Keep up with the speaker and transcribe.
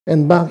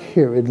And back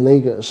here in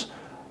Lagos,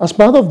 as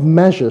part of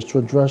measures to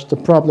address the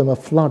problem of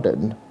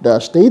flooding, the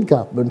state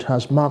government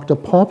has marked a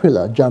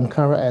popular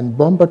Jankara and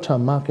Bombata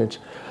market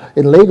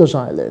in Lagos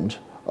Island,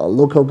 a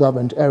local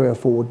government area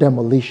for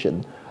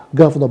demolition.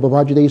 Governor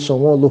Babajide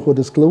Sanwo-Olu, who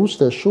disclosed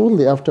this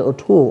shortly after a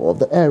tour of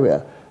the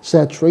area,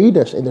 said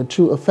traders in the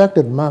two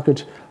affected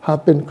markets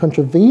have been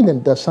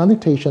contravening the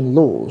sanitation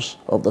laws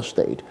of the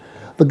state.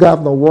 The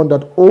governor warned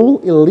that all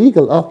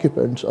illegal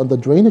occupants on the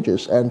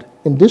drainages and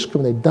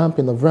indiscriminate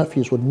dumping of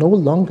refuse would no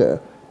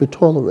longer be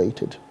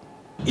tolerated.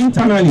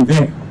 Internally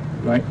there,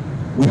 right,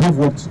 we have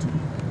work to do.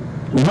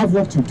 We have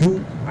work to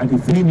do at the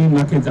three main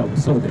markets that we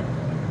saw there.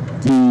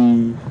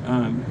 The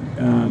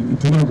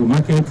Itumago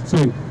market,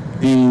 sorry,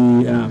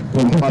 the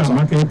Bombata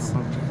market,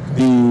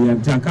 the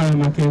Jankara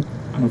market,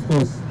 and of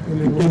course,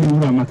 the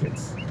Pelewura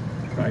markets,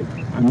 right?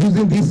 I'm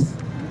using this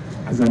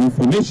as an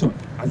information,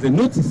 as a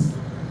notice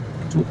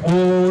to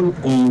all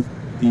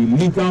of the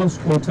legal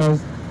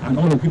squatters and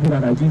all the people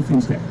that are doing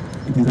things there.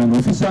 It is an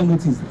official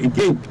notice,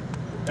 again,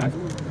 that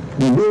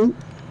we will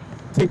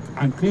take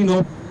and clean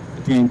up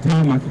the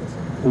entire market.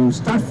 We will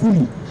start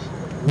fully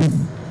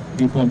with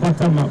the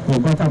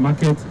Bombata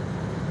market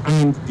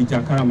and the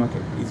Jankara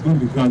market. It's going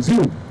to be ground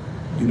zero,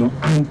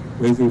 and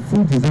there's a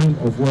full design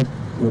of what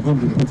we're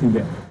going to be putting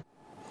there.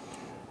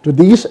 To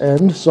this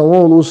end,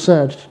 Sanwo-Olu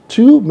said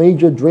two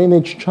major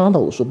drainage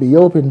channels will be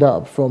opened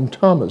up from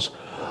Thomas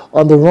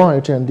on the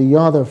right and the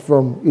other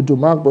from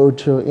Idumagbo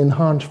to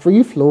enhance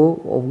free flow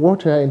of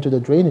water into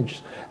the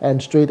drainage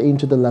and straight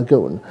into the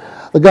lagoon.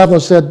 The governor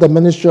said the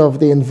Ministry of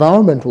the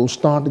Environment will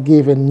start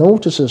giving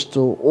notices to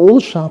all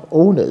shop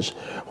owners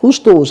whose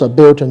stores are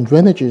built on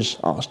drainages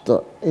as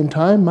the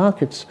entire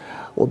markets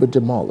will be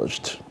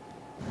demolished.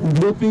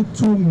 We'll open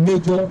two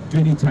major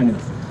drainage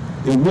channels.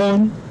 The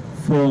one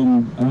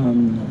from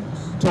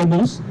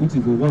Thomas, which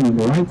is the one on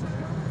the right,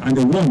 and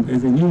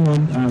there's a new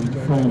one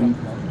from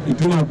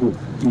Idumagbo.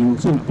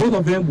 So both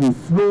of them will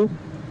flow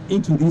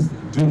into this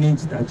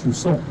drainage that you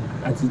saw,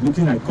 that is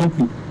looking like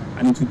concrete,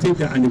 and it will take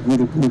them, and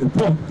with the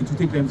pump, it will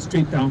take them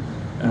straight down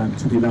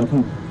to the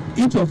lagoon.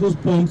 Each of those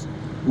pumps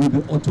will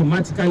be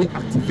automatically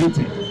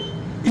activated.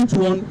 Each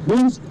one,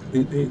 once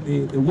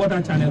the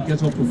water channel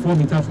gets up to 4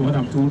 meters from what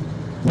I'm told,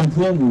 pump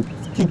 1 will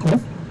kick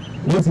off.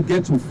 Once it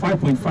gets to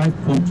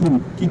 5.5, pump 2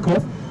 will kick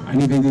off.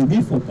 And if there's a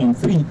need for pump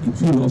 3,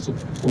 it will also,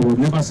 or will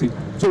never say.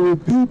 So we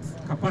build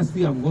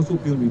capacity and we also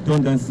build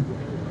redundancy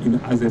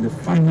as the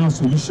final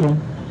solution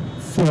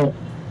for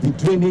the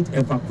drainage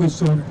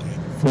evacuation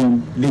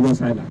from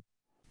Lagos Island.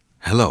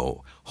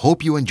 Hello,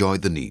 hope you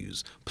enjoyed the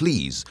news.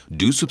 Please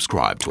do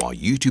subscribe to our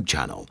YouTube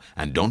channel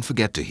and don't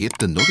forget to hit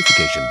the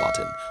notification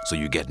button so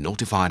you get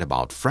notified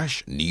about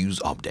fresh news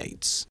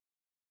updates.